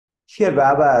Here we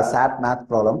have a SAT math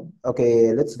problem.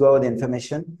 Okay, let's go with the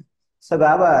information. So we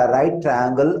have a right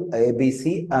triangle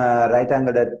ABC, right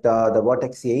angle at the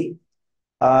vertex A.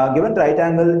 Given right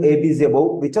angle ABC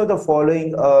above, which of the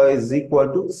following is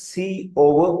equal to C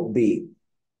over B?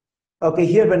 Okay,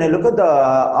 here when I look at the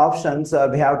options,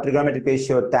 we have trigonometric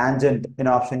ratio tangent in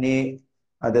option A,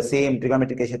 the same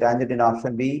trigonometric ratio tangent in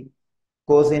option B,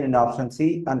 cosine in option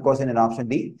C, and cosine in option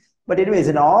D. But anyways,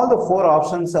 in all the four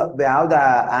options, we have the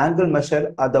angle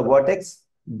measure at the vertex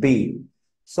B.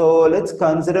 So let's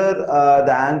consider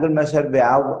the angle measure we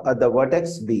have at the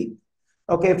vertex B.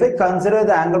 Okay, if I consider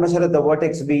the angle measure at the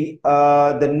vertex B,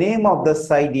 the name of the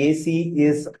side AC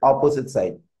is opposite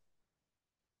side.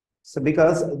 So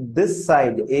because this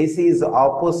side AC is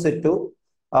opposite to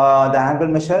the angle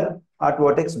measure at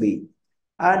vertex B.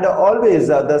 And always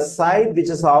the side which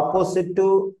is opposite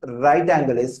to right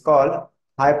angle is called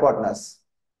hypotenuse.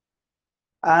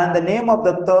 And the name of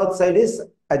the third side is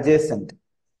adjacent.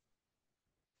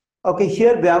 Okay,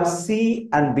 here we have C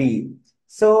and B.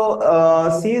 So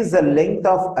C is the length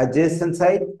of adjacent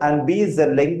side and B is the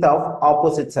length of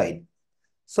opposite side.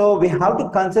 So we have to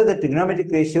consider the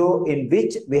trigonometric ratio in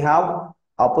which we have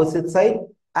opposite side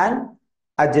and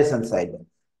adjacent side.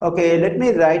 Okay, let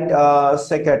me write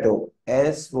staccato.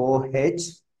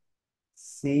 SOHCAHTOA.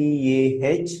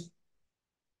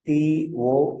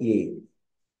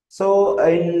 So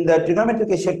in the trigonometric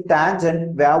ratio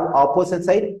tangent, we have opposite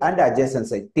side and adjacent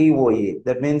side, TOA.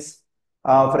 That means,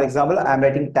 for example, I am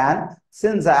writing tan.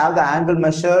 Since I have the angle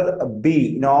measure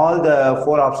B in all the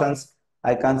four options,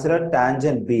 I consider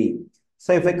tangent B.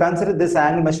 So if I consider this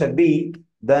angle measure B,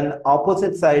 then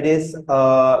opposite side is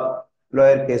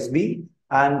lowercase b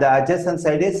and the adjacent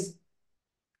side is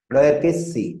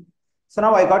lowercase c. So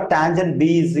now I got tangent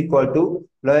B is equal to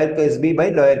lowercase b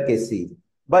by lowercase c.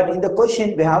 But in the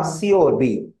question, we have C over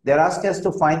B. They're asking us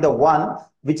to find the one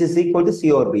which is equal to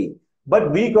C over B.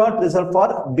 But we got result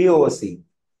for B over C.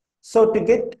 So to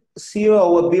get C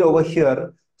over B over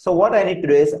here, so what I need to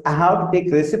do is I have to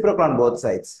take reciprocal on both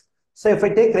sides. So if I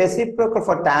take reciprocal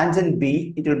for tangent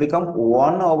B, it will become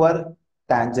 1 over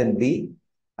tangent B.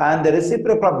 And the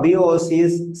reciprocal of B over C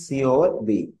is C over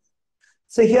B.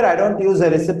 So here I don't use a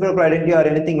reciprocal identity or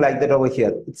anything like that over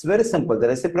here. It's very simple. The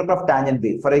reciprocal of tangent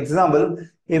B. For example,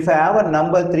 if I have a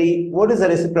number 3, what is the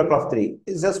reciprocal of 3?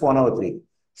 It's just 1 over 3.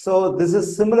 So this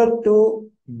is similar to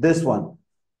this one.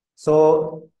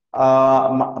 So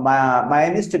my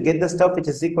aim is to get the stuff which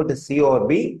is equal to C over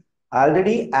B.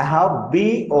 Already I have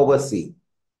B over C.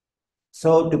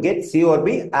 So to get C over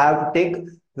B, I have to take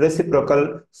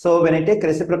reciprocal. So when I take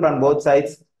reciprocal on both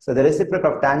sides, so the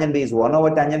reciprocal of tangent B is 1 over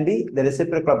tangent B. The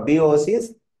reciprocal of B over C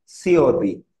is C over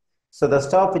B. So the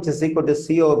stuff which is equal to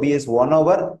C over B is 1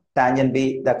 over tangent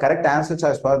B. The correct answer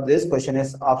choice for this question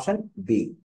is option B.